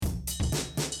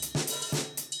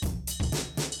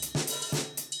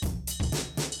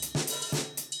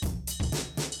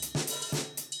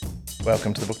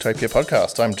Welcome to the Booktopia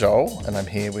podcast. I'm Joel, and I'm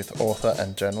here with author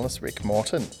and journalist Rick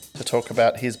Morton to talk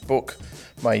about his book,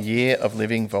 My Year of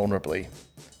Living Vulnerably.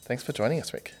 Thanks for joining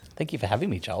us, Rick. Thank you for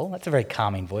having me, Joel. That's a very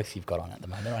calming voice you've got on at the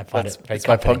moment. I find it very It's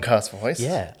my comforting. podcast voice.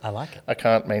 Yeah, I like it. I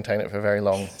can't maintain it for very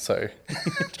long, so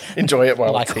enjoy it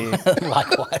while it's here.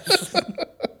 Likewise.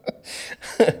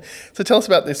 So tell us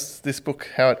about this book,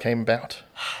 how it came about.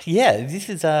 Yeah, this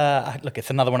is, look, it's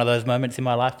another one of those moments in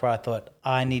my life where I thought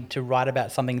I need to write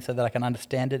about something so that I can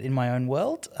understand it in my own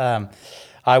world.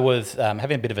 I was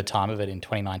having a bit of a time of it in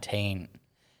 2019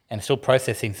 and still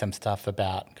processing some stuff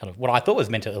about kind of what I thought was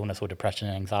mental illness or depression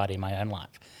and anxiety in my own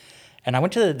life. And I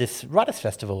went to this writers'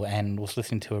 festival and was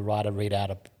listening to a writer read out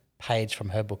a page from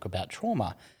her book about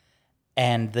trauma.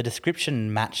 And the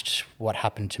description matched what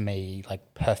happened to me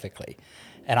like perfectly.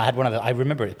 And I had I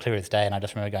remember it clear as day, and I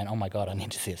just remember going, oh my God, I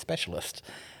need to see a specialist.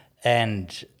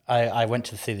 And I went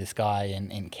to see this guy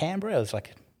in Canberra. It was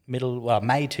like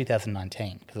May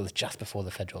 2019, because it was just before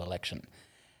the federal election.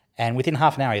 And within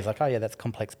half an hour, he's like, oh yeah, that's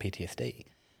complex PTSD,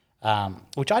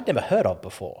 which I'd never heard of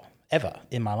before, ever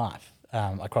in my life,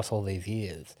 across all these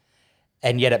years.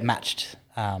 And yet it matched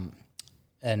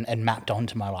and mapped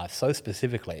onto my life so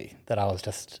specifically that I was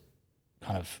just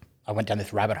I went down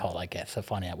this rabbit hole, I guess, of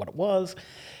finding out what it was.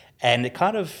 And it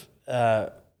kind of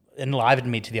enlivened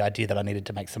me to the idea that I needed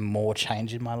to make some more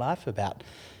change in my life about,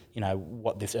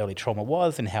 what this early trauma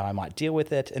was and how I might deal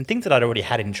with it, and things that I'd already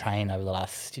had in train over the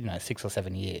last, 6 or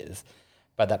 7 years,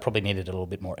 but that probably needed a little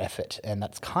bit more effort. And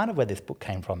that's kind of where this book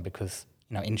came from because,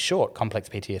 in short, complex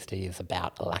PTSD is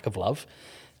about a lack of love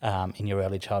in your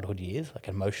early childhood years, like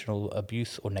emotional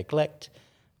abuse or neglect,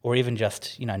 or even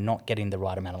just, not getting the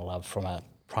right amount of love from a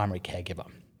primary caregiver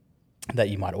that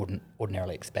you might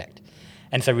ordinarily expect.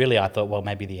 And so really I thought, well,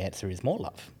 maybe the answer is more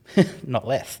love, not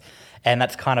less. And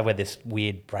that's kind of where this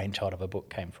weird brainchild of a book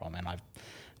came from. And I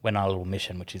went on a little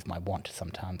mission, which is my want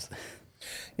sometimes.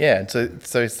 Yeah, and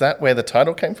so is that where the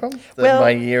title came from? My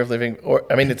Year of Living,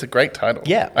 it's a great title.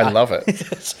 Yeah. I love it.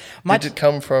 Did it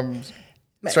come from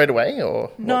straight away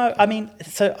or? No,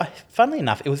 funnily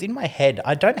enough, it was in my head.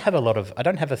 I don't have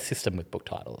a system with book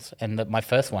titles. And my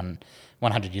first one,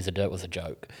 100 Years of Dirt, was a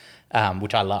joke,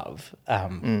 which I love.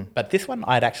 But this one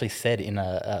I'd actually said in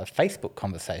a Facebook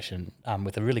conversation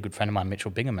with a really good friend of mine,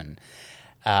 Mitchell Bingaman.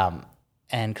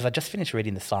 And because I just finished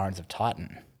reading The Sirens of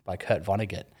Titan by Kurt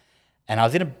Vonnegut. And I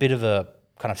was in a bit of a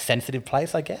kind of sensitive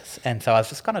place, I guess. And so I was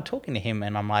just kind of talking to him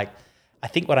and I'm like, I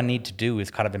think what I need to do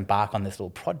is kind of embark on this little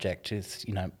project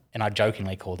and I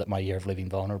jokingly called it My Year of Living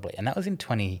Vulnerably. And that was in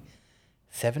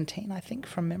 2017, I think,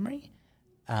 from memory.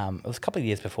 It was a couple of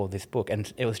years before this book,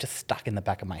 and it was just stuck in the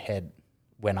back of my head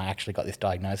when I actually got this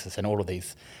diagnosis, and all of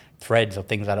these threads of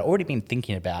things that I'd already been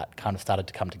thinking about kind of started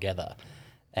to come together,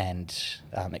 and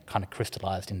it kind of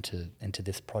crystallized into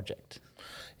this project.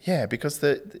 Yeah, because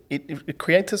it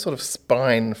creates a sort of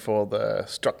spine for the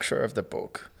structure of the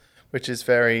book, which is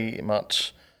very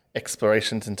much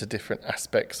explorations into different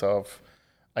aspects of,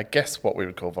 I guess, what we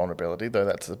would call vulnerability, though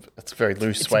it's a very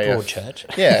loose way of... It's a broad church.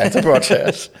 Yeah, it's a broad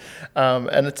church.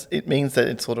 And it means that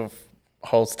it sort of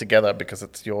holds together because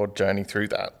it's your journey through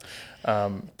that.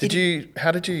 How did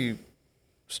you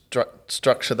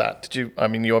structure that? You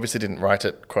obviously didn't write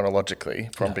it chronologically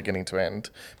from beginning to end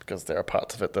because there are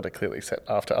parts of it that are clearly set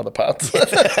after other parts.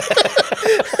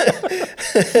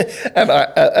 And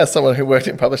as someone who worked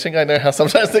in publishing, I know how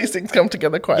sometimes these things come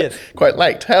together quite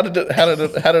late. How did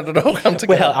it all come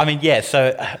together?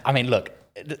 Well, look,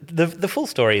 the full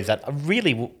story is that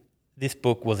really this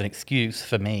book was an excuse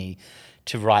for me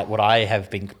to write what I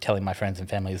have been telling my friends and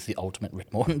family is the ultimate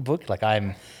Rick Morton book. Like,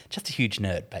 I'm just a huge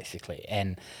nerd, basically.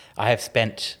 And I have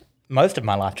spent most of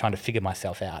my life trying to figure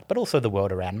myself out, but also the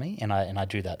world around me. And I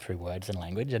do that through words and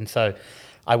language. And so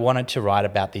I wanted to write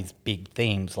about these big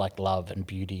themes like love and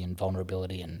beauty and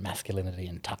vulnerability and masculinity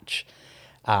and touch.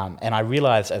 And I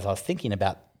realized as I was thinking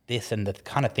about this and the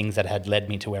kind of things that had led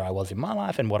me to where I was in my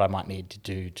life and what I might need to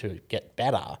do to get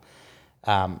better,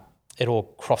 it all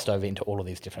crossed over into all of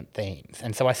these different themes.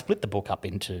 And so I split the book up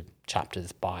into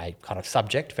chapters by kind of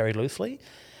subject very loosely,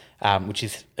 which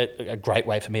is a great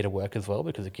way for me to work as well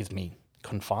because it gives me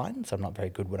confines. So I'm not very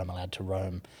good when I'm allowed to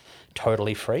roam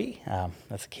totally free.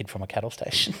 As a kid from a cattle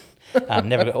station.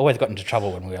 Always got into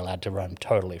trouble when we were allowed to roam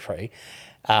totally free.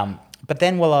 But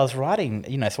then while I was writing,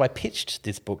 so I pitched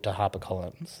this book to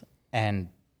HarperCollins and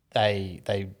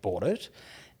they bought it.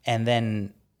 And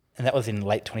that was in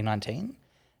late 2019.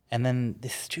 And then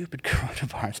this stupid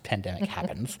coronavirus pandemic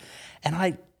happens, and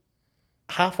I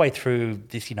halfway through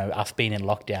this, us being in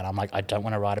lockdown, I'm like, I don't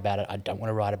want to write about it. I don't want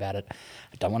to write about it.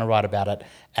 I don't want to write about it.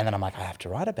 And then I'm like, I have to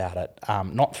write about it.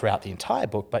 Not throughout the entire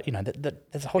book, but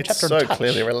there's a whole chapter on touch. It's so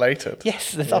clearly related.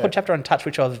 Yes, there's a whole chapter on touch,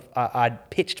 which I'd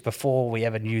pitched before we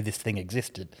ever knew this thing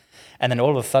existed. And then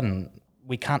all of a sudden,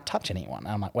 we can't touch anyone.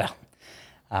 And I'm like, well,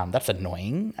 that's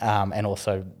annoying, and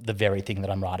also the very thing that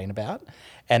I'm writing about.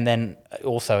 And then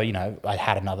also, I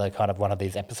had another kind of one of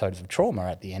these episodes of trauma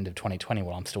at the end of 2020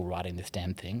 where I'm still writing this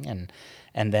damn thing.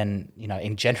 And then,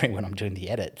 in January when I'm doing the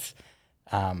edits,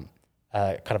 kind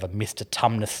of a Mr.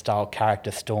 Tumnus style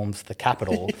character storms the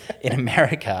Capitol in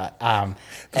America.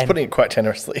 That's putting it quite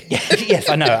generously. Yes,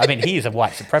 I know. I mean, he is a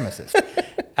white supremacist.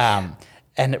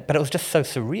 But it was just so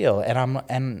surreal.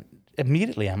 And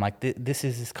immediately I'm like, this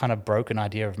is this kind of broken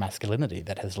idea of masculinity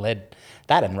that has led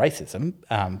that and racism,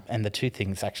 and the two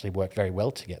things actually work very well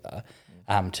together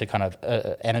to kind of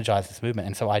energize this movement.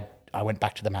 And so I went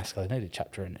back to the masculinity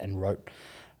chapter and wrote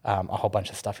a whole bunch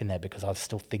of stuff in there because I was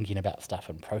still thinking about stuff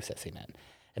and processing it.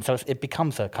 And so it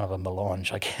becomes a kind of a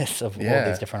melange, I guess, of all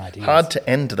these different ideas. Hard to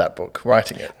end that book,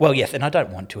 writing it. Well, yes, and I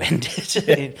don't want to end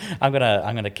it. I'm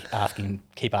gonna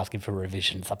keep asking for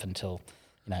revisions up until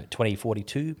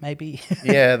 2042 maybe.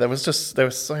 Yeah, there was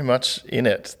so much in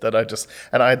it that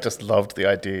I just loved the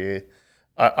idea.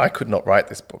 I could not write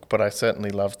this book, but I certainly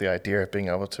loved the idea of being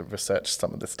able to research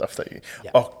some of the stuff that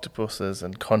octopuses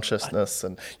and consciousness,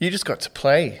 and you just got to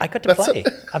play. I got to play.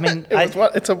 I mean,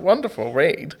 it's a wonderful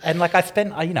read. And like I've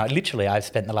spent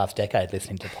the last decade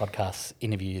listening to podcasts,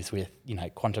 interviews with,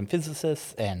 quantum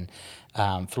physicists and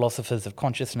philosophers of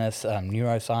consciousness,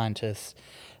 neuroscientists,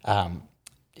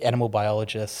 animal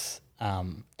biologists,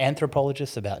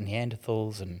 anthropologists about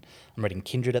Neanderthals, and I'm reading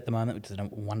Kindred at the moment, which is a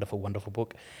wonderful, wonderful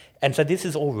book. And so this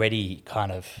is already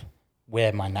kind of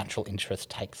where my natural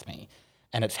interest takes me,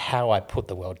 and it's how I put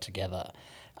the world together.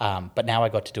 But now I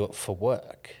got to do it for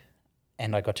work,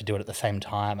 and I got to do it at the same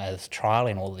time as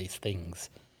trialing all these things,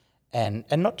 and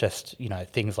not just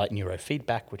things like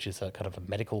neurofeedback, which is a kind of a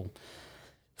medical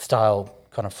style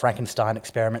kind of Frankenstein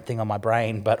experiment thing on my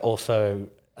brain, but also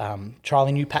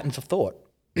trialing new patterns of thought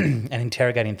and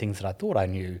interrogating things that I thought I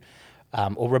knew,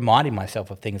 or reminding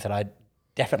myself of things that I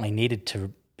definitely needed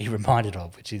to be reminded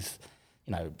of, which is,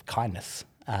 kindness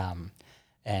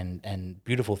and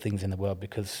beautiful things in the world.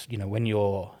 Because, when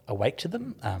you're awake to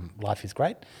them, life is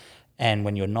great. And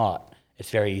when you're not,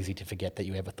 it's very easy to forget that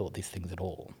you ever thought these things at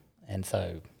all. And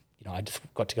so, I just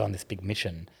got to go on this big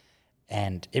mission.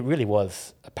 And it really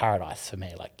was a paradise for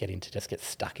me, like getting to just get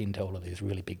stuck into all of these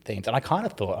really big themes. And I kind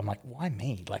of thought, I'm like, why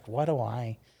me? Like, why do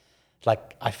I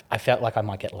felt like I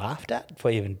might get laughed at for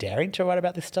even daring to write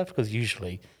about this stuff, because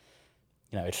usually,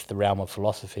 it's the realm of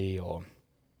philosophy or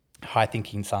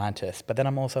high-thinking scientists. But then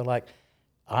I'm also like,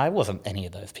 I wasn't any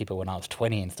of those people when I was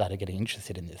 20 and started getting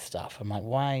interested in this stuff. I'm like,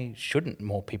 why shouldn't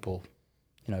more people,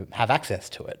 have access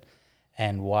to it?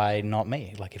 And why not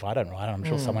me? Like, if I don't write it, I'm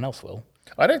sure someone else will.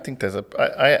 I don't think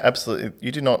I absolutely,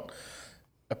 you do not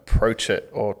approach it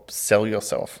or sell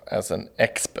yourself as an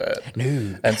expert.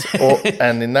 No.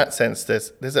 And in that sense,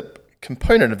 there's a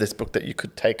component of this book that you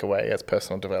could take away as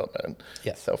personal development,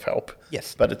 self-help.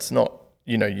 Yes. But it's not,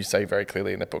 you say very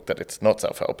clearly in the book that it's not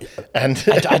self-help. And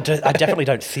I definitely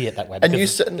don't see it that way. And you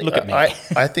certainly, look at me.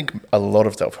 I think a lot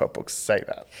of self-help books say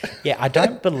that. Yeah, I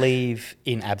don't believe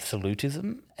in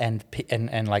absolutism and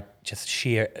like just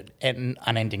sheer and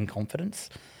unending confidence.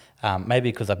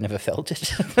 Maybe because I've never felt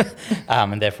it,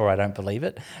 and therefore I don't believe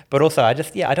it. But also, I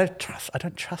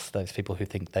don't trust those people who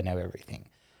think they know everything.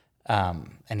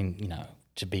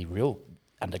 To be real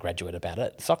undergraduate about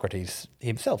it, Socrates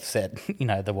himself said,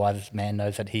 the wise man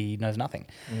knows that he knows nothing.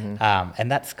 Mm-hmm.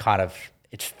 And that's kind of,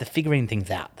 it's the figuring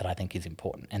things out that I think is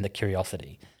important, and the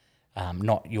curiosity,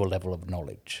 not your level of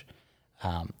knowledge.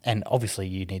 And obviously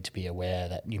you need to be aware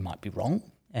that you might be wrong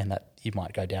and that you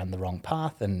might go down the wrong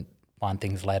path and find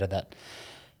things later that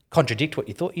contradict what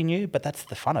you thought you knew, but that's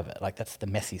the fun of it. Like, that's the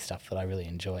messy stuff that I really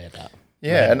enjoy about.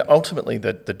 Yeah, and ultimately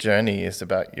the journey is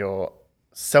about your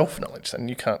self-knowledge, and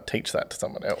you can't teach that to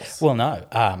someone else. Well, no.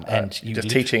 And you just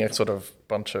teaching a sort of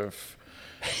bunch of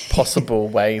possible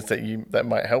ways that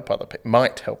might help other people.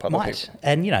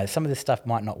 And, some of this stuff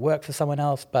might not work for someone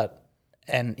else, but,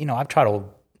 I've tried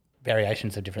all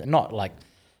variations of different, not like,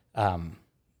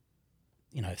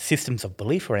 systems of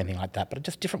belief or anything like that, but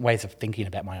just different ways of thinking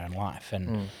about my own life.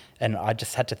 And I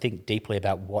just had to think deeply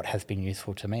about what has been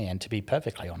useful to me. And to be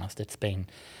perfectly honest, it's been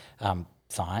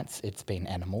science, it's been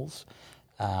animals,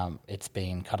 it's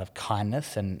been kind of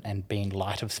kindness and being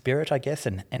light of spirit, I guess,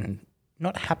 and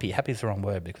not happy. Happy is the wrong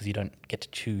word, because you don't get to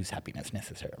choose happiness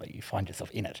necessarily. You find yourself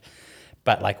in it.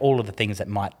 But like all of the things that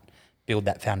might build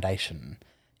that foundation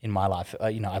in my life.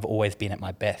 I've always been at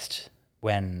my best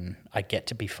when I get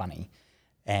to be funny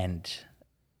and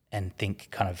think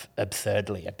kind of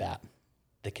absurdly about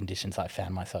the conditions I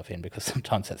found myself in, because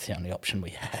sometimes that's the only option we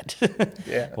had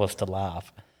was to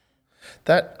laugh.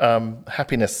 That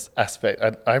happiness aspect,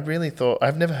 I really thought,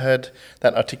 I've never heard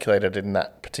that articulated in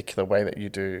that particular way that you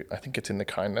do. I think it's in the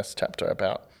kindness chapter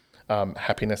about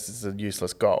happiness is a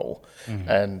useless goal.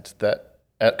 And that,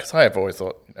 because I have always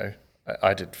thought,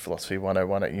 I did philosophy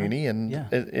 101 at uni, and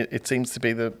it seems to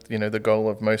be the goal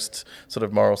of most sort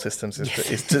of moral systems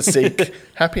is to seek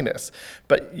happiness.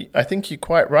 But I think you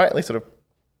quite rightly sort of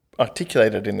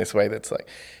articulated in this way that's like,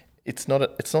 it's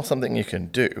not something you can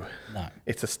do. No.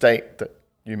 It's a state that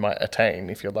you might attain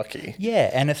if you're lucky.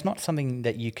 Yeah, and it's not something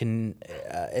that you can.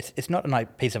 It's not a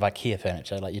piece of IKEA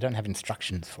furniture. Like, you don't have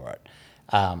instructions for it,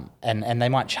 and they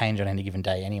might change on any given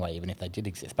day anyway, even if they did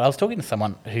exist. But I was talking to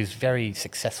someone who's very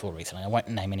successful recently. I won't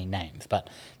name any names, but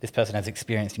this person has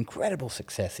experienced incredible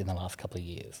success in the last couple of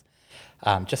years,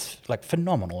 just like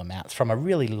phenomenal amounts from a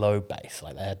really low base.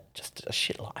 Like, they had just a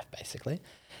shit life basically,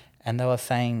 and they were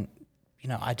saying,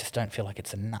 I just don't feel like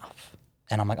it's enough.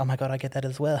 And I'm like, oh my God, I get that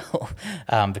as well.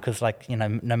 Because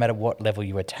no matter what level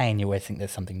you attain, you always think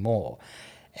there's something more.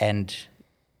 And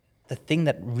the thing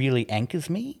that really anchors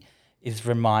me is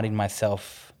reminding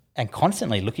myself and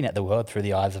constantly looking at the world through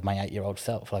the eyes of my 8-year-old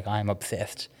self. Like, I am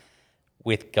obsessed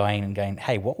with going,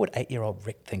 hey, what would 8-year-old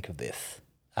Rick think of this?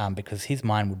 Because his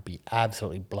mind would be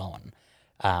absolutely blown.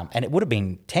 And it would have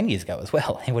been 10 years ago as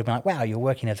well. He would have been like, wow, you're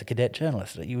working as a cadet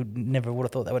journalist. You never would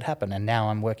have thought that would happen. And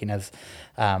now I'm working as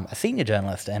a senior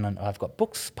journalist, and I've got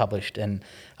books published, and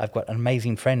I've got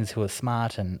amazing friends who are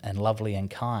smart and lovely and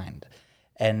kind.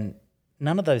 And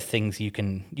none of those things you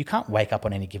can't wake up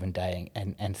on any given day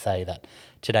and say that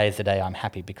today is the day I'm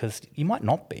happy, because you might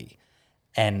not be.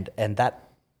 And that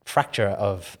fracture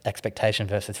of expectation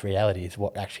versus reality is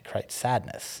what actually creates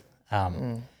sadness.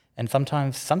 And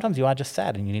sometimes you are just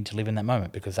sad, and you need to live in that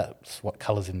moment, because that's what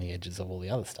colours in the edges of all the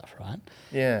other stuff, right?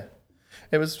 Yeah.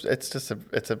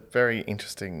 It's a very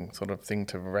interesting sort of thing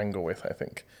to wrangle with, I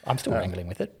think. I'm still wrangling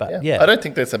with it, but yeah. I don't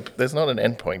think there's not an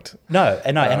end point. No,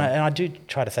 and I do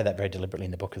try to say that very deliberately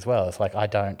in the book as well. It's like, I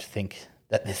don't think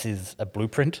that this is a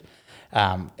blueprint.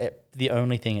 The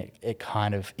only thing it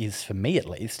kind of is, for me at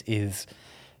least, is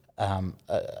a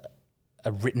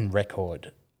written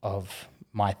record of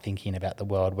my thinking about the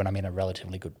world when I'm in a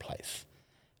relatively good place.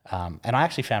 And I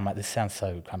actually found, this sounds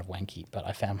so kind of wanky, but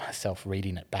I found myself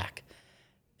reading it back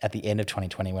at the end of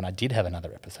 2020 when I did have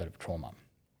another episode of trauma,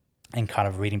 and kind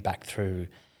of reading back through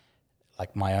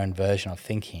like my own version of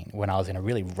thinking when I was in a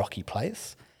really rocky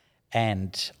place.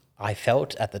 And I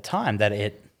felt at the time that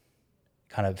it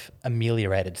kind of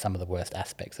ameliorated some of the worst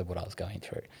aspects of what I was going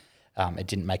through. It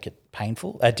didn't make it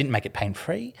painful. It didn't make it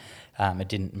pain-free. It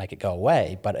didn't make it go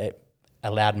away, but it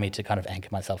allowed me to kind of anchor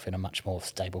myself in a much more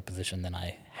stable position than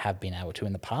I have been able to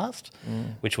in the past,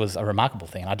 which was a remarkable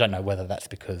thing. And I don't know whether that's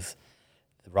because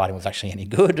the writing was actually any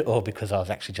good, or because I was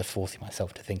actually just forcing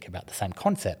myself to think about the same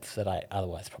concepts that I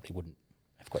otherwise probably wouldn't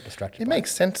have got distracted by. It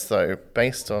makes sense, though,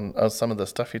 based on some of the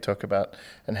stuff you talk about,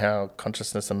 and how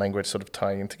consciousness and language sort of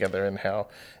tie in together, and how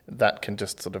that can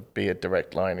just sort of be a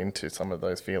direct line into some of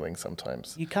those feelings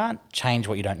sometimes. You can't change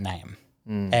what you don't name,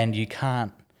 and you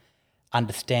can't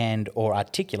understand or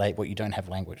articulate what you don't have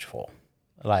language for.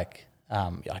 Like,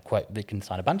 I quote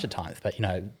Wittgenstein a bunch of times, but,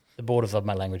 the borders of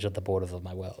my language are the borders of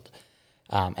my world.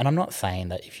 And I'm not saying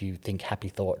that if you think happy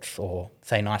thoughts or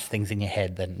say nice things in your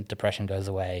head, then depression goes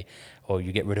away or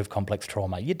you get rid of complex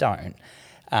trauma. You don't.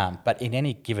 But in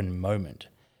any given moment,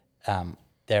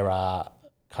 there are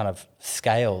kind of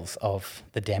scales of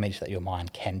the damage that your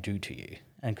mind can do to you.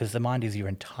 And because the mind is your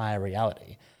entire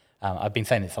reality. I've been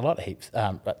saying this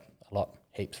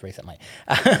heaps recently.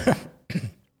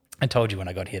 I told you when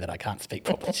I got here that I can't speak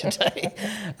properly today.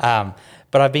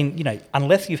 But I've been,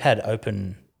 unless you've had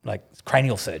open,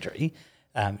 cranial surgery,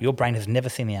 your brain has never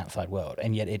seen the outside world,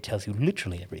 and yet it tells you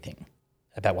literally everything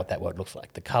about what that world looks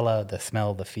like. The colour, the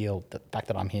smell, the feel, the fact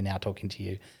that I'm here now talking to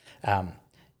you.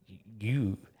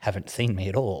 You haven't seen me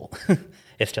at all.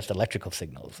 It's just electrical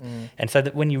signals. And so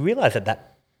that when you realise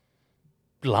that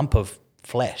lump of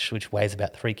flesh, which weighs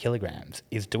about 3 kilograms,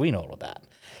 is doing all of that,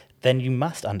 then you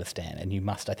must understand, and you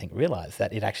must, I think, realise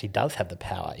that it actually does have the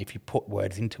power, if you put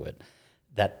words into it,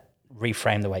 that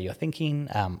reframe the way you're thinking,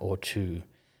 or to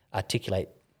articulate,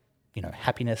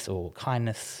 happiness or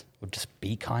kindness, or just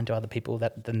be kind to other people.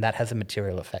 Then that has a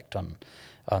material effect on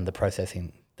the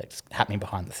processing that's happening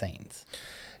behind the scenes.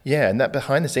 Yeah, and that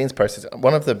behind the scenes process,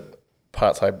 one of the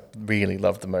parts I really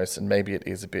love the most, and maybe it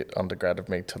is a bit undergrad of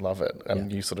me to love it,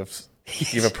 and you sort of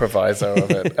give a proviso of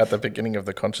it at the beginning of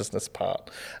the consciousness part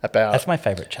about... That's my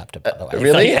favourite chapter, by the way.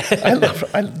 Really? So, yeah.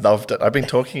 I loved it. I've been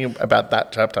talking about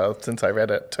that chapter since I read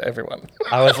it to everyone.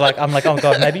 I'm like, oh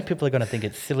God, maybe people are going to think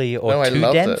it's silly or No, I too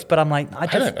loved dense, it. but I'm like, I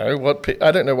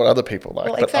don't know what other people like,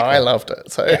 Well, but exactly. I loved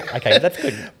it. So okay, that's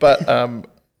good. But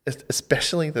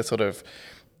especially the sort of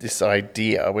this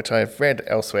idea, which I've read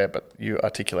elsewhere, but you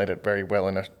articulate it very well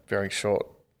in a very short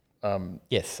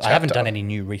Yes, I haven't done any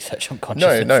new research on No,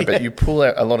 consciousness. but you pull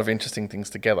out a lot of interesting things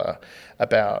together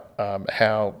about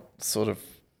how sort of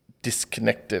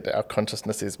disconnected our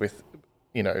consciousness is with,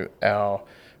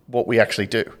 what we actually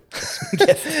do.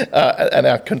 And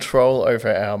our control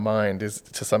over our mind is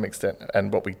to some extent,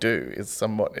 and what we do is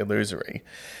somewhat illusory,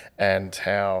 and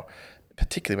how,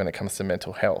 particularly when it comes to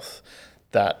mental health,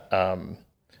 that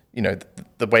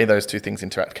the way those two things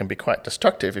interact can be quite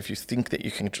destructive if you think that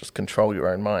you can just control your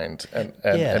own mind.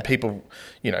 And people,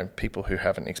 people who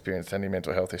haven't experienced any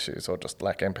mental health issues or just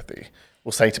lack empathy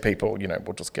will say to people,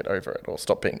 we'll just get over it or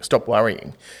stop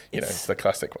worrying. It's the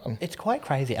classic one. It's quite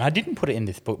crazy. And I didn't put it in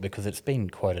this book because it's been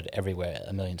quoted everywhere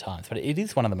a million times, but it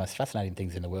is one of the most fascinating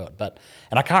things in the world.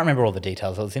 And I can't remember all the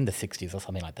details. It was in the 60s or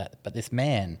something like that. But this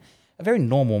man, a very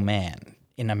normal man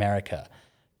in America,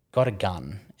 got a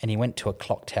gun and he went to a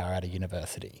clock tower at a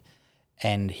university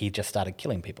and he just started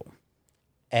killing people.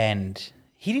 And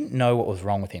he didn't know what was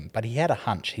wrong with him, but he had a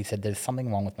hunch. He said, there's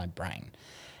something wrong with my brain.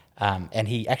 And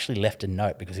he actually left a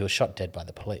note because he was shot dead by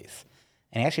the police.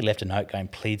 And he actually left a note going,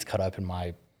 please cut open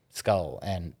my skull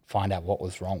and find out what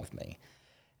was wrong with me.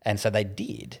 And so they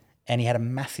did. And he had a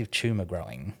massive tumour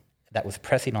growing that was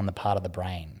pressing on the part of the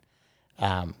brain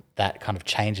that kind of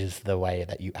changes the way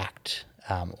that you act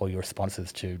or your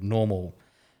responses to normal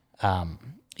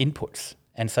inputs.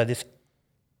 And so this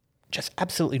just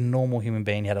absolutely normal human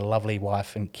being, he had a lovely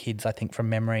wife and kids, I think, from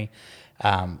memory,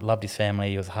 loved his family,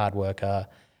 he was a hard worker,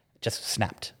 just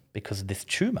snapped because of this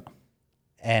tumour.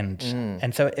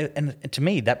 And so to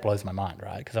me, that blows my mind,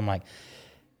 right? Because I'm like,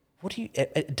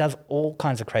 it does all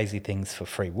kinds of crazy things for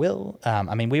free will.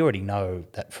 We already know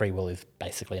that free will is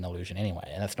basically an illusion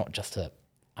anyway, and it's not just a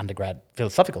undergrad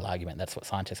philosophical argument. That's what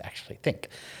scientists actually think.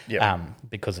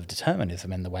 Because of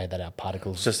determinism and the way that our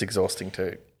particles... It's just exhausting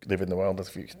to live in the world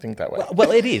if you think that way.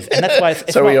 Well, it is, and that's why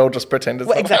it's so we all just pretend it's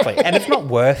not exactly, and it's not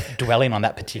worth dwelling on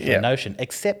that particular notion,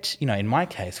 except, in my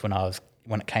case, when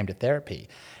it came to therapy,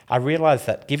 I realised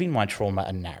that giving my trauma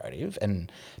a narrative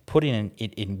and putting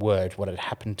it in words what had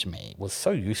happened to me was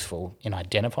so useful in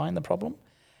identifying the problem,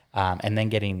 and then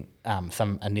getting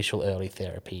some initial early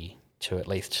therapy to at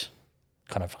least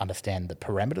kind of understand the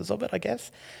parameters of it, I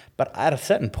guess. But at a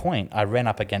certain point, I ran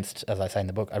up against, as I say in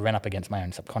the book, my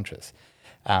own subconscious,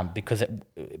 because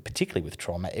particularly with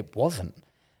trauma, it wasn't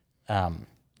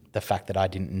the fact that I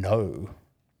didn't know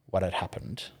what had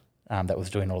happened that was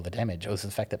doing all the damage. It was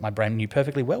the fact that my brain knew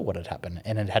perfectly well what had happened,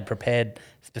 and it had prepared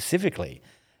specifically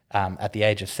at the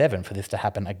age of 7 for this to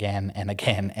happen again and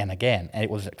again and again, and it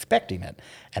was expecting it,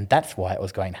 and that's why it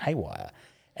was going haywire.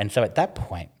 And so at that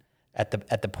point, at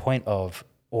the point of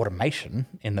automation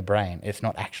in the brain, it's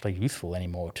not actually useful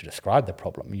anymore to describe the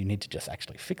problem. You need to just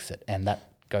actually fix it, and that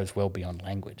goes well beyond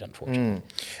language, unfortunately.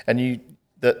 And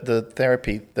the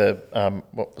therapy,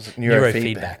 what was it?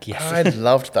 Neurofeedback, yes. I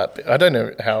loved that bit. I don't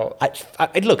know how...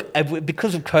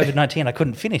 Because of COVID-19, I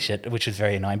couldn't finish it, which is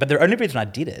very annoying. But the only reason I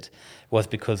did it was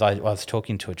because I was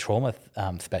talking to a trauma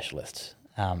specialist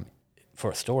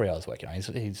for a story I was working on.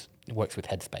 He works with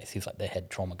Headspace. He's like the head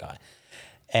trauma guy.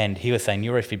 And he was saying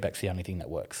neurofeedback's the only thing that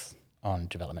works on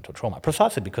developmental trauma,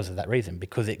 precisely because of that reason,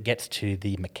 because it gets to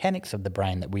the mechanics of the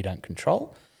brain that we don't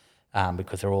control,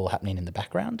 because they're all happening in the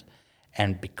background,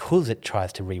 and because it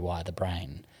tries to rewire the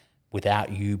brain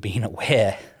without you being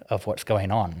aware of what's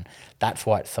going on. That's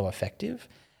why it's so effective.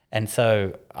 And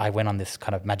so I went on this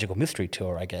kind of magical mystery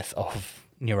tour, I guess, of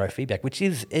neurofeedback,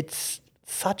 it's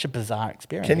such a bizarre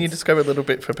experience. Can you describe a little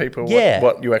bit for people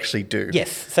what you actually do?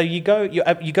 Yes. So you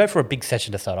go for a big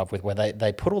session to start off with, where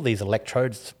they put all these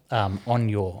electrodes on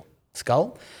your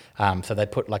skull. So they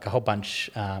put like a whole bunch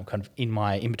kind of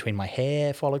in between my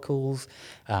hair follicles,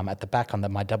 at the back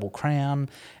on my double crown,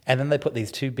 and then they put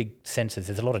these two big sensors.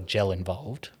 There's a lot of gel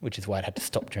involved, which is why I had to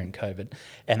stop during COVID.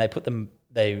 And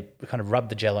they kind of rub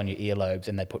the gel on your earlobes,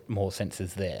 and they put more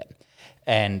sensors there.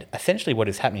 And essentially what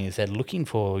is happening is they're looking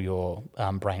for your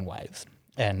brain waves.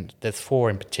 And there's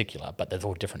 4 in particular, but there's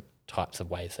all different types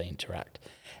of ways they interact.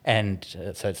 And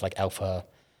so it's like alpha,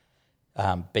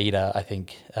 beta, I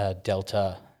think,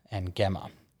 delta, and gamma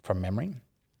from memory.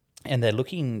 And they're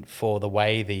looking for the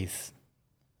way these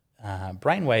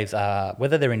brain waves are,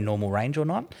 whether they're in normal range or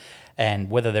not, and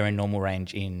whether they're in normal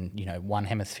range in one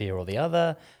hemisphere or the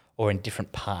other, or in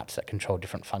different parts that control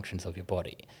different functions of your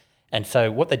body. And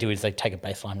so what they do is they take a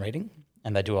baseline reading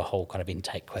and they do a whole kind of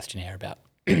intake questionnaire about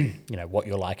what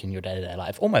you're like in your day-to-day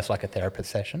life, almost like a therapist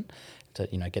session to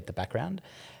get the background.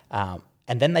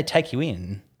 And then they take you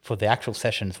in for the actual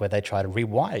sessions where they try to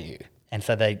rewire you. And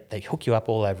so they hook you up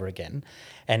all over again.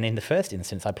 And in the first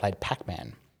instance, I played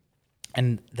Pac-Man.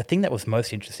 And the thing that was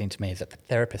most interesting to me is that the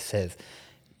therapist says,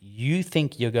 you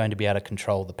think you're going to be able to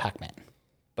control the Pac-Man,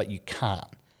 but you can't.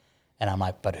 And I'm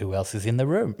like, but who else is in the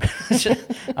room?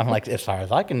 I'm like, as far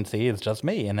as I can see, it's just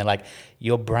me. And they're like,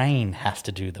 your brain has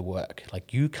to do the work.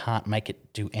 Like, you can't make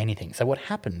it do anything. So what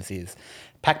happens is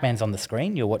Pac-Man's on the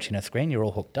screen, you're watching a screen, you're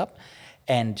all hooked up,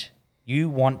 and you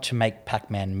want to make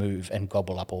Pac-Man move and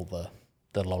gobble up all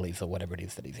the lollies or whatever it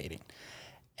is that he's eating.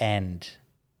 And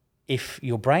if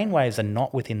your brain waves are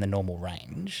not within the normal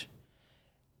range,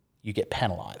 you get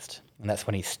penalised. And that's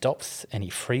when he stops and he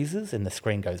freezes and the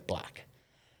screen goes black.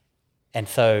 And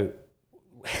so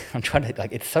I'm trying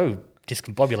to, it's so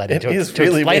discombobulated to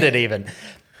explain it even.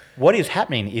 What is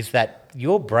happening is that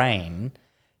your brain,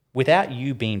 without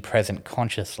you being present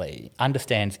consciously,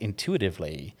 understands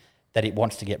intuitively that it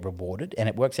wants to get rewarded, and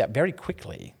it works out very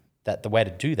quickly that the way to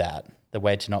do that, the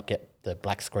way to not get the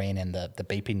black screen and the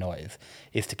beeping noise,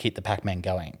 is to keep the Pac-Man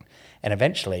going. And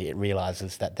eventually it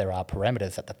realises that there are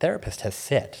parameters that the therapist has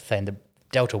set, saying the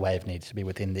delta wave needs to be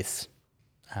within this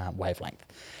wavelength.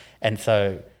 And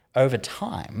so over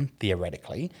time,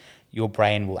 theoretically, your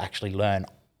brain will actually learn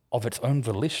of its own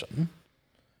volition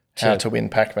how to win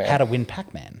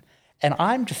Pac-Man. And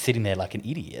I'm just sitting there like an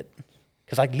idiot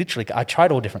because I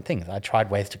tried all different things. I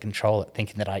tried ways to control it,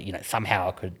 thinking that somehow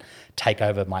I could take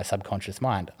over my subconscious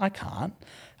mind. I can't.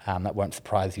 That won't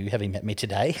surprise you having met me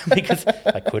today because if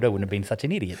I could, I wouldn't have been such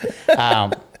an idiot.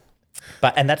 And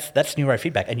that's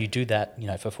neurofeedback, and you do that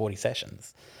for 40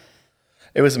 sessions.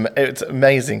 It's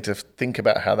amazing to think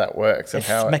about how that works and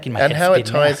how it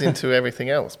ties into everything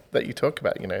else that you talk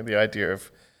about. The idea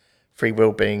of free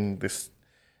will being this.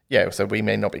 Yeah, so we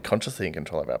may not be consciously in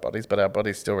control of our bodies, but our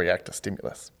bodies still react to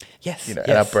stimulus. Yes, and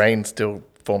our brain still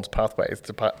forms pathways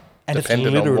and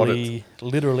dependent on what it's.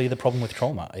 Literally the problem with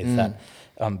trauma is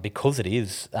that because it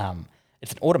is.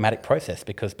 It's an automatic process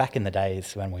because back in the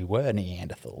days when we were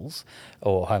Neanderthals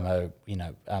or Homo,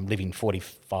 living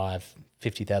 45,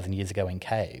 50,000 years ago in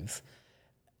caves,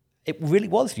 it really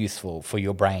was useful for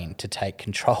your brain to take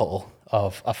control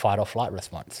of a fight or flight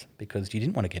response because you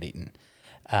didn't want to get eaten.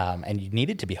 And you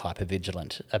needed to be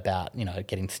hypervigilant about,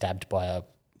 getting stabbed by a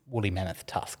woolly mammoth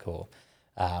tusk or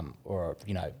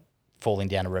falling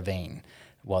down a ravine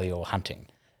while you're hunting.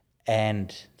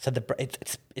 And so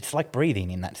it's like breathing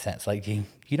in that sense. Like you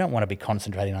don't want to be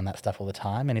concentrating on that stuff all the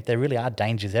time. And if there really are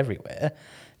dangers everywhere,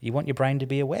 you want your brain to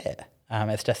be aware.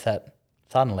 It's just that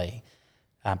suddenly,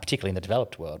 particularly in the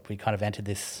developed world, we kind of entered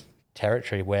this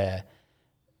territory where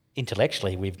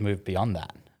intellectually we've moved beyond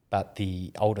that, but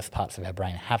the oldest parts of our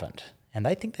brain haven't. And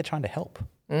they think they're trying to help.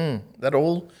 That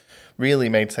all really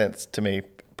made sense to me.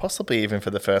 Possibly even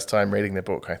for the first time reading the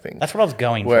book, I think. That's what I was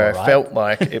going where for, I felt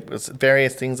like it was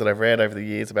various things that I've read over the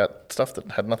years about stuff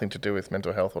that had nothing to do with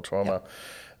mental health or trauma,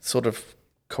 sort of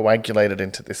coagulated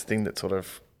into this thing that sort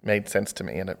of made sense to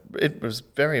me. And it was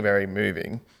very, very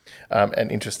moving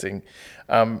and interesting.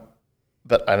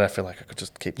 But I don't feel like I could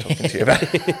just keep talking to you about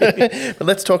it. But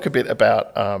let's talk a bit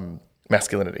about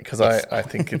masculinity, because I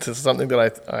think it's something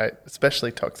that I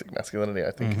especially toxic masculinity,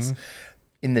 I think is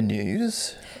in the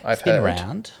news. It's been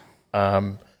around.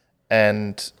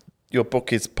 And your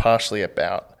book is partially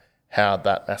about how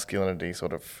that masculinity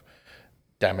sort of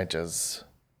damages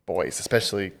boys,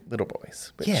 especially little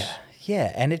boys.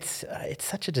 Yeah, and it's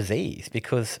such a disease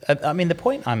because, the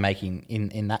point I'm making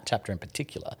in that chapter in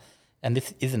particular, and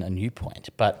this isn't a new point,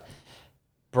 but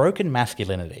broken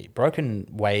masculinity, broken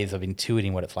ways of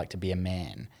intuiting what it's like to be a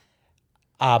man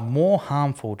are more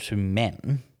harmful to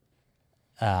men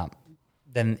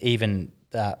than even,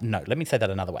 let me say that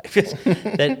another way.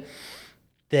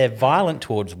 They're violent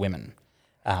towards women.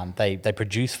 They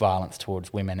produce violence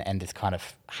towards women and this kind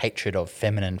of hatred of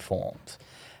feminine forms.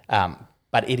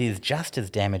 But it is just as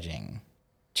damaging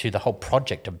to the whole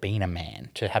project of being a man,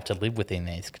 to have to live within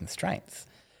these constraints.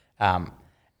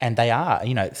 And they are,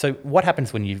 so what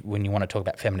happens when you want to talk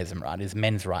about feminism, right, is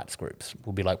men's rights groups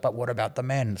will be like, but what about the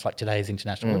men? It's like today's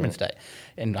International Women's Day.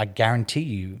 And I guarantee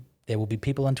you, there will be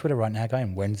people on Twitter right now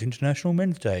going, when's International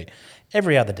Men's Day?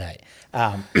 Every other day.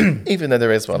 Even though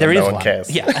there is one, no one cares.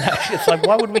 Yeah, it's like,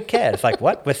 why would we care? It's like,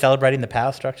 what? We're celebrating the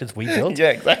power structures we built? Yeah,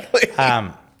 exactly.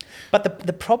 But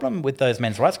the problem with those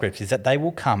men's rights groups is that they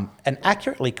will come and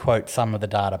accurately quote some of the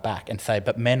data back and say,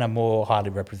 but men are more highly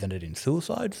represented in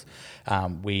suicides,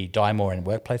 we die more in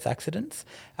workplace accidents,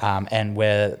 and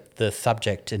we're the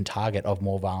subject and target of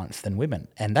more violence than women.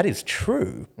 And that is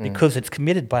true because it's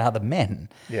committed by other men.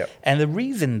 Yep. And the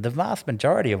reason the vast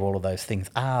majority of all of those things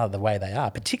are the way they are,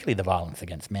 particularly the violence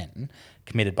against men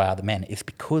committed by other men, is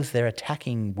because they're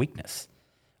attacking weakness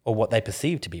or what they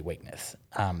perceive to be weakness.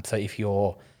 So if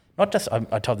you're not just,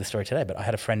 I told this story today, but I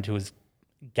had a friend who was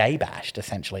gay bashed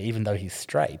essentially, even though he's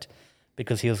straight,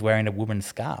 because he was wearing a woman's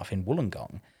scarf in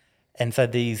Wollongong. And so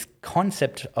these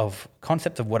concepts of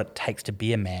what it takes to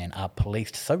be a man are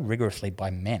policed so rigorously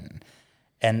by men.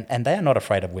 And they are not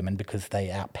afraid of women because they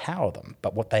outpower them.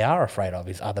 But what they are afraid of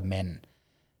is other men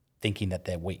thinking that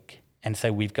they're weak. And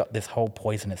so we've got this whole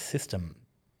poisonous system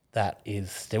that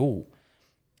is still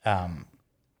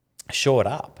shored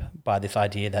up by this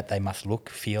idea that they must look,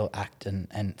 feel, act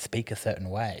and speak a certain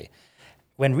way.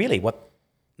 When really what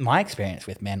my experience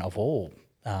with men of all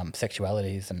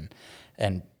sexualities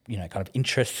and you know, kind of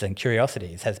interests and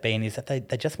curiosities has been is that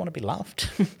they just want to be loved.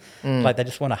 Like they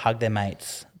just want to hug their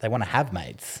mates. They want to have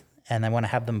mates and they want to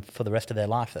have them for the rest of their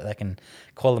life, that they can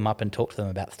call them up and talk to them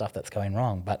about stuff that's going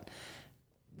wrong. But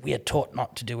we are taught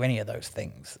not to do any of those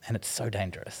things, and it's so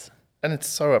dangerous. And it's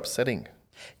so upsetting.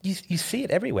 You see it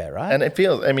everywhere, right? And it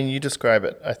feels, I mean, you describe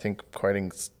it, I think,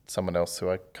 quoting someone else who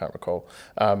I can't recall,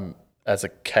 as a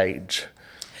cage.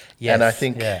 Yes, and I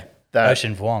think that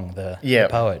Ocean Vuong, the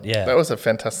poet, that was a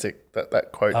fantastic,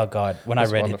 that quote. Oh God, when I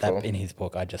read wonderful. that in his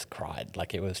book, I just cried.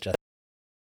 Like it was just,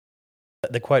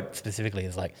 the quote specifically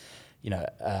is like, you know,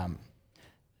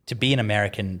 to be an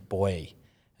American boy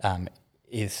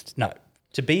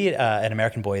to be an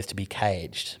American boy is to be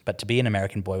caged, but to be an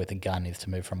American boy with a gun is to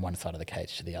move from one side of the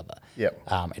cage to the other. Yep.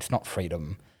 It's not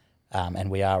freedom, and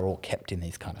we are all kept in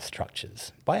these kind of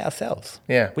structures by ourselves.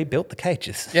 Yeah. We built the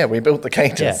cages. Yeah, we built the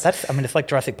cages. Yeah, it's like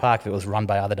Jurassic Park if it was run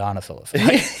by other dinosaurs.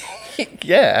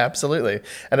 Yeah, absolutely.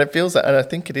 And it feels that, and I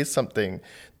think it is something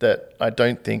that I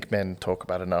don't think men talk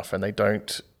about enough, and they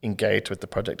don't engage with the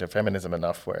project of feminism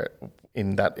enough, where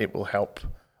in that it will help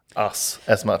us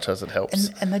as much as it helps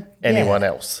anyone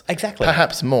else. Exactly.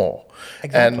 Perhaps more.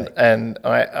 Exactly. And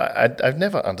I've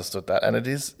never understood that. And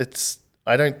it's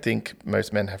I don't think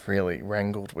most men have really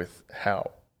wrangled with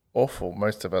how awful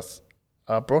most of us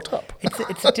are brought up.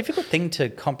 It's a difficult thing to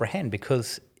comprehend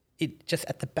because it just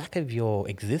at the back of your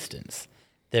existence,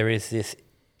 there is this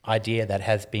idea that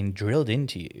has been drilled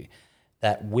into you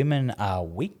that women are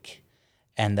weak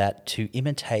and that to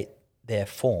imitate their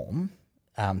form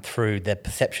through their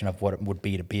perception of what it would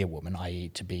be to be a woman, i.e.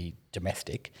 to be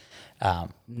domestic,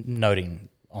 noting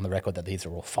on the record that these are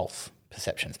all false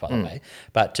perceptions, by the way,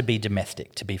 but to be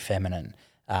domestic, to be feminine,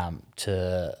 this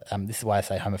is why I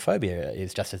say homophobia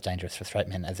is just as dangerous for straight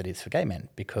men as it is for gay men,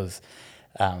 because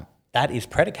that is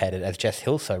predicated, as Jess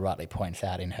Hill so rightly points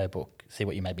out in her book, See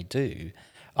What You Made Me Do,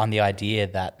 on the idea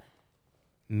that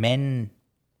men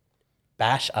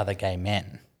bash other gay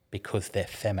men because they're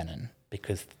feminine,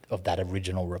 because of that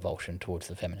original revulsion towards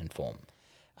the feminine form.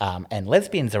 And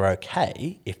lesbians are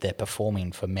okay if they're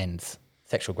performing for men's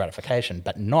sexual gratification,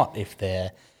 but not if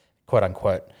they're, quote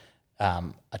unquote,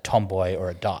 a tomboy or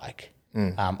a dyke.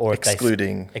 Or if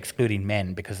excluding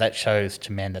men, because that shows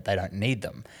to men that they don't need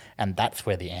them. And that's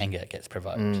where the anger gets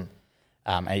provoked.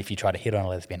 And if you try to hit on a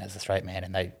lesbian as a straight man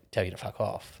and they tell you to fuck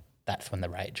off, that's when the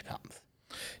rage comes.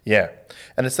 Yeah.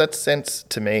 And it's that sense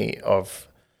to me of,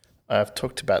 I've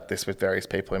talked about this with various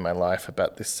people in my life,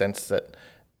 about this sense that,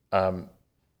 and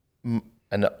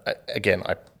again,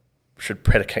 I should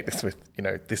predicate this with,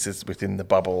 this is within the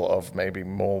bubble of maybe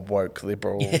more woke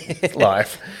liberal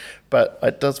life, but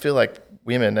it does feel like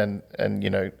women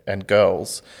and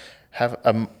girls have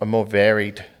a more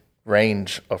varied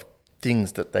range of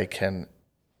things that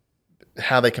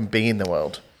how they can be in the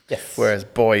world. Yes. Whereas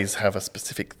boys have a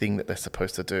specific thing that they're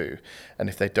supposed to do, and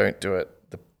if they don't do it,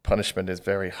 the punishment is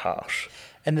very harsh.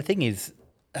 And the thing is,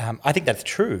 I think that's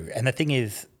true. And the thing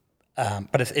is,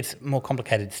 but it's more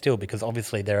complicated still, because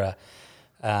obviously there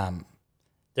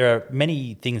are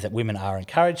many things that women are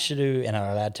encouraged to do and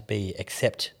are allowed to be,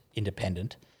 except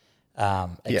independent,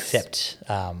 except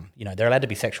they're allowed to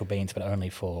be sexual beings, but only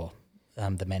for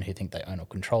the men who think they own or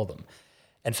control them.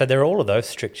 And so there are all of those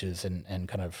strictures and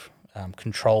kind of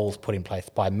controls put in place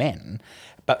by men,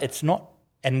 but it's not.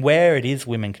 And where it is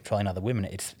women controlling other women,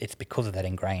 it's because of that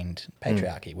ingrained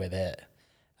patriarchy, where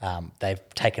they've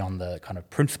taken on the kind of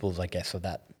principles, I guess, of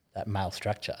that male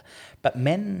structure. But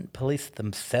men police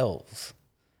themselves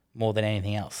more than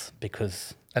anything else,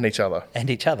 and each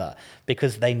other,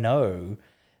 because they know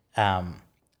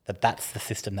that But that's the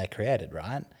system they created,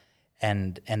 right?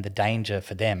 And the danger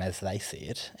for them as they see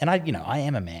it. And I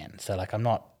am a man, so like I'm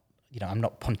not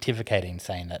pontificating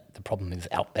saying that the problem is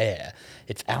out there.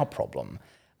 It's our problem.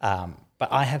 But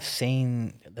I have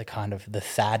seen the kind of the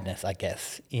sadness, I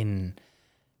guess, in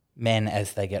men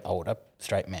as they get older,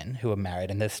 straight men who are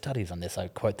married, and there's studies on this, I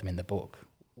quote them in the book,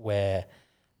 where,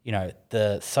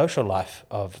 the social life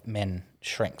of men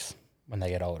shrinks when they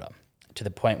get older to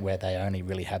the point where they only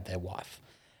really have their wife.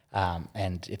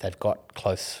 And if they've got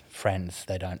close friends,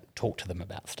 they don't talk to them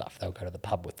about stuff. They'll go to the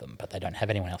pub with them, but they don't have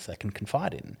anyone else they can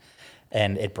confide in.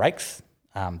 And it breaks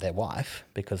their wife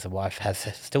because the wife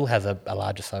still has a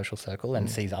larger social circle and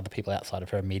sees other people outside of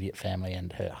her immediate family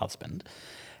and her husband.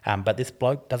 But this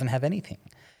bloke doesn't have anything.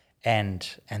 And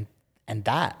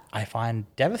that I find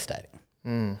devastating.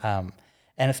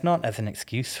 And it's not as an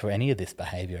excuse for any of this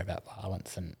behaviour about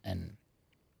violence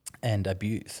and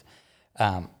abuse.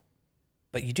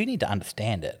 But you do need to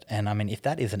understand it. And I mean, if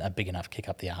that isn't a big enough kick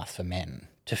up the arse for men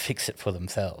to fix it for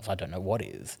themselves, I don't know what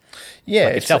is. Yeah,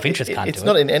 if self-interest can't do it. It's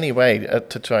not in any way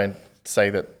to try and say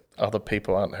that other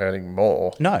people aren't hurting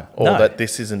more. No. Or that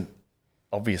this isn't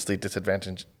obviously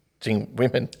disadvantaging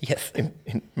women. Yes.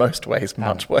 In most ways,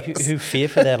 much worse. Who fear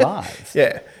for their lives.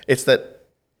 Yeah. It's that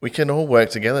we can all work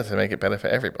together to make it better for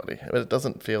everybody. But it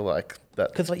doesn't feel like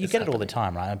that. Because you get it all the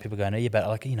time, right? And people go, no, you better,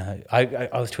 I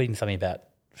was tweeting something about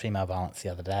female violence the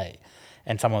other day,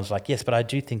 and someone was like, yes, but I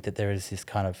do think that there is this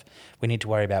kind of, we need to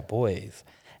worry about boys.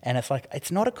 And it's like,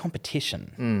 it's not a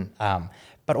competition.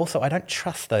 But also I don't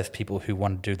trust those people who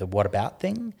want to do the what about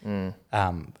thing.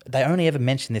 They only ever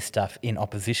mention this stuff in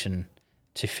opposition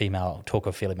to female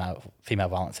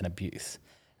violence and abuse.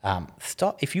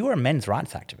 Stop. If you are a men's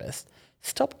rights activist,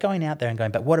 stop going out there and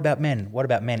going, but what about men? What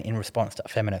about men in response to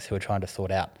feminists who are trying to sort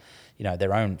out,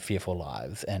 their own fearful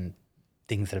lives and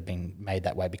things that have been made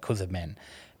that way because of men?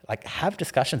 Like, have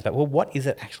discussions about, well, what is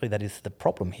it actually that is the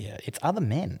problem here? It's other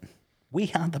men.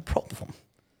 We are the problem.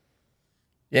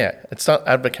 Yeah, it's not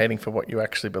advocating for what you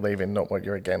actually believe in, not what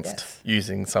you're against, Yes.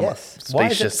 using some Yes.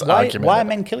 specious argument. Why are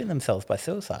men killing themselves by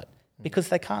suicide? Because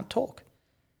they can't talk.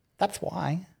 That's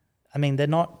why. I mean, they're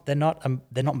not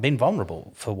being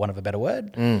vulnerable, for want of a better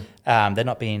word. They're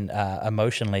not being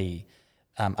emotionally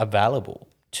available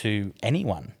to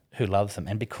anyone who loves them.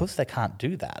 And because they can't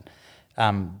do that,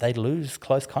 they lose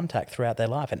close contact throughout their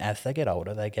life. And as they get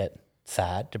older, they get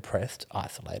sad, depressed,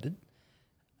 isolated,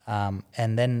 and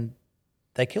then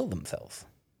they kill themselves.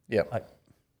 Yeah.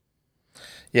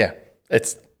 Yeah,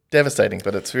 it's devastating,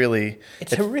 but it's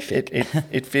horrific.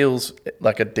 It feels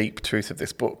like a deep truth of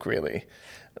this book, really,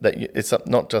 that it's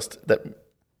not just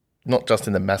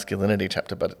in the masculinity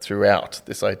chapter, but throughout,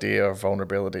 this idea of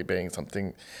vulnerability being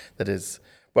something that is,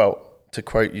 well, to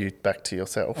quote you back to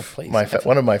yourself,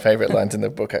 one of my favourite lines in the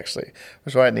book actually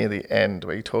was right near the end,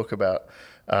 where you talk about,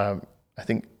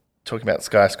 talking about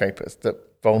skyscrapers, that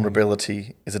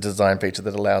vulnerability is a design feature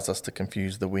that allows us to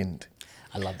confuse the wind.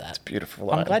 I love that. It's a beautiful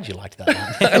line. I'm glad you liked that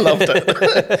line. I loved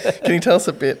it. Can you tell us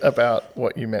a bit about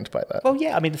what you meant by that? Well,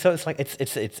 yeah, I mean, so it's like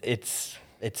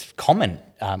it's common.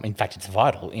 In fact, it's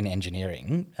vital in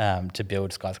engineering to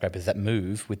build skyscrapers that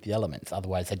move with the elements.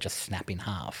 Otherwise, they just snap in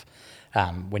half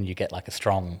when you get like a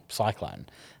strong cyclone.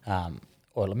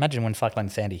 Or imagine when Cyclone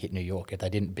Sandy hit New York. If they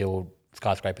didn't build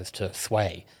skyscrapers to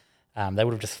sway, they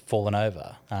would have just fallen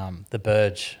over. The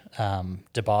Burj,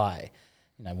 Dubai,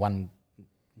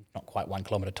 not quite 1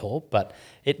 kilometre tall, but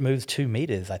it moves 2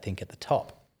 metres, I think, at the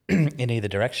top in either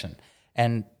direction.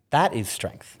 And that is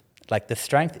strength. Like, the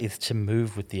strength is to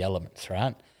move with the elements,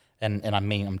 right? And I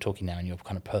mean, I'm talking now in your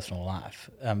kind of personal life.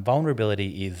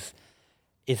 Vulnerability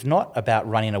is not about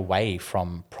running away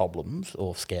from problems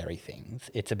or scary things.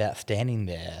 It's about standing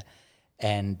there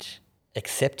and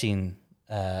accepting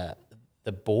the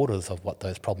borders of what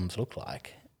those problems look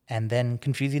like and then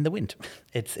confusing the wind.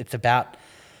 It's about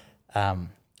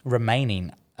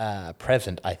remaining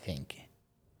present, I think,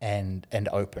 and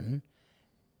open,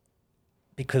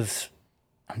 because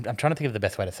I'm trying to think of the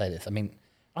best way to say this. I mean,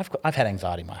 I've had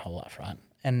anxiety my whole life, right?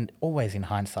 And always in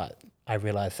hindsight, I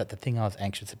realised that the thing I was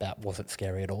anxious about wasn't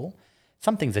scary at all.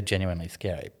 Some things are genuinely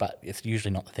scary, but it's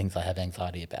usually not the things I have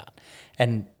anxiety about.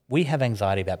 And we have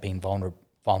anxiety about being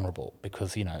vulnerable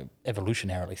because,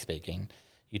 evolutionarily speaking,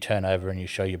 you turn over and you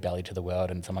show your belly to the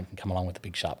world and someone can come along with a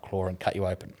big sharp claw and cut you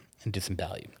open and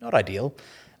disembowel you. Not ideal,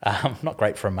 not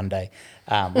great for a Monday.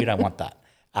 We don't want that.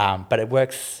 But it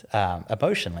works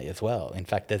emotionally as well. In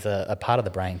fact, there's a part of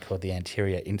the brain called the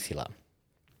anterior insula,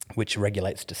 which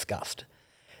regulates disgust.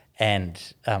 And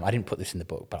I didn't put this in the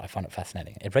book, but I find it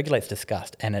fascinating. It regulates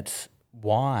disgust, and it's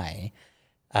why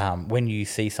when you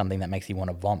see something that makes you want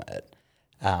to vomit,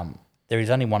 there is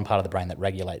only one part of the brain that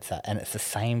regulates that. And it's the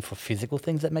same for physical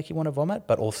things that make you want to vomit,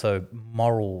 but also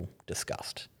moral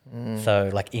disgust. So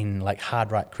like in like hard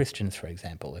right Christians, for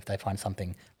example, if they find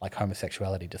something like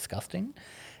homosexuality disgusting,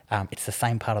 it's the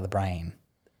same part of the brain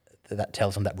that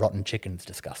tells them that rotten chicken's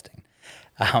disgusting.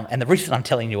 And the reason I'm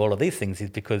telling you all of these things is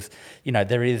because, you know,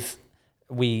 there's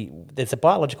a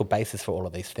biological basis for all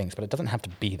of these things, but it doesn't have to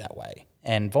be that way.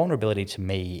 And vulnerability to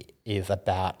me is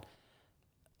about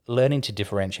learning to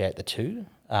differentiate the two,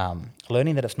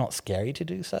 learning that it's not scary to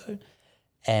do so.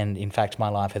 And in fact, my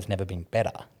life has never been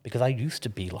better because I used to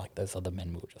be like those other men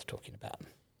we were just talking about.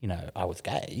 You know, I was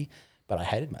gay, but I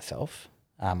hated myself.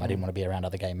 I didn't want to be around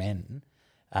other gay men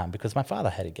because my father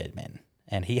hated gay men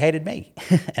and he hated me.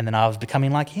 And then I was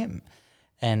becoming like him.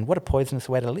 And what a poisonous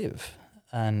way to live.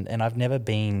 And I've never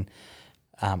been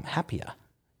happier.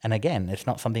 And again, it's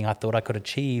not something I thought I could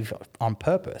achieve on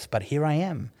purpose, but here I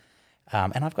am.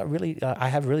 And I've got I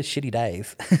have really shitty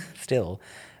days still,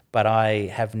 but I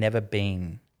have never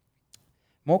been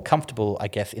more comfortable, I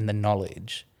guess, in the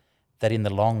knowledge that in the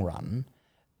long run,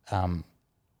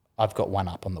 I've got one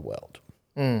up on the world.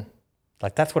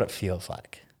 Like that's what it feels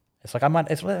like. It's like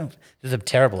this is a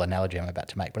terrible analogy I'm about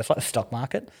to make, but it's like the stock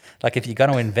market. Like if you're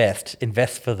going to invest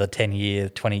for the 10-year,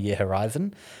 20-year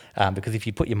horizon, because if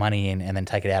you put your money in and then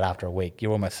take it out after a week,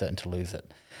 you're almost certain to lose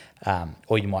it.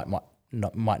 Or you might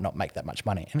not make that much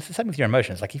money. And it's the same with your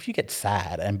emotions. Like if you get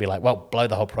sad and be like, well, blow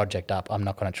the whole project up, I'm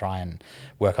not going to try and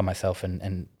work on myself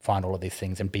and find all of these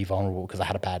things and be vulnerable because I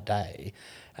had a bad day,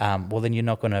 well, then you're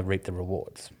not going to reap the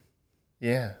rewards.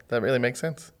 Yeah, that really makes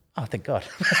sense. Oh, thank God.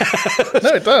 No,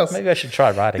 it does. Maybe I should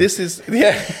try writing. This is,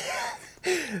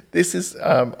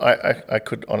 I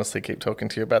could honestly keep talking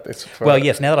to you about this for now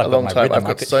that I've a long got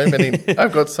my time. rhythm,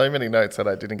 I've got so many notes that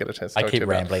I didn't get a chance to talk to you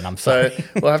about. I keep rambling, I'm sorry. So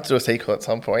we'll have to do a sequel at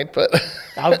some point. But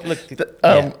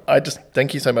I just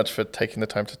thank you so much for taking the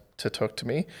time to talk to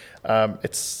me.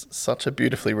 It's such a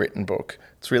beautifully written book.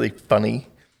 It's really funny.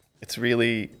 It's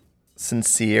really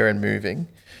sincere and moving.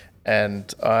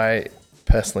 And I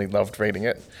personally loved reading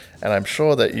it, and I'm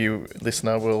sure that you,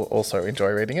 listener, will also enjoy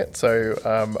reading it. So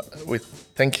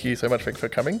thank you so much for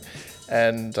coming,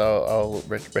 and I'll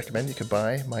recommend you could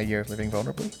buy My Year of Living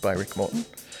Vulnerably by Rick Morton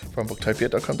from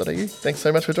booktopia.com.au. Thanks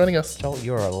so much for joining us. Joel,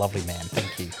 you're a lovely man.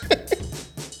 Thank you.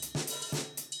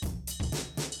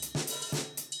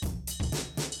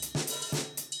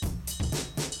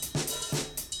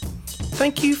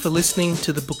 Thank you for listening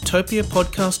to the Booktopia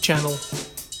podcast channel.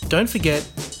 Don't forget,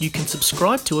 you can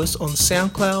subscribe to us on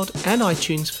SoundCloud and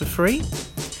iTunes for free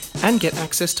and get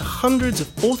access to hundreds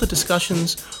of author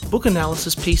discussions, book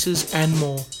analysis pieces, and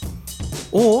more.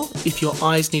 Or, if your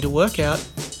eyes need a workout,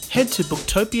 head to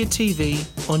Booktopia TV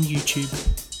on YouTube.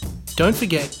 Don't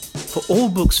forget, for all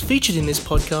books featured in this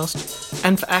podcast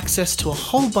and for access to a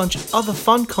whole bunch of other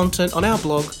fun content on our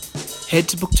blog, head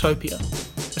to Booktopia,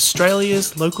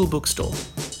 Australia's local bookstore,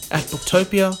 at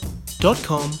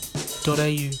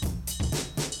booktopia.com.au.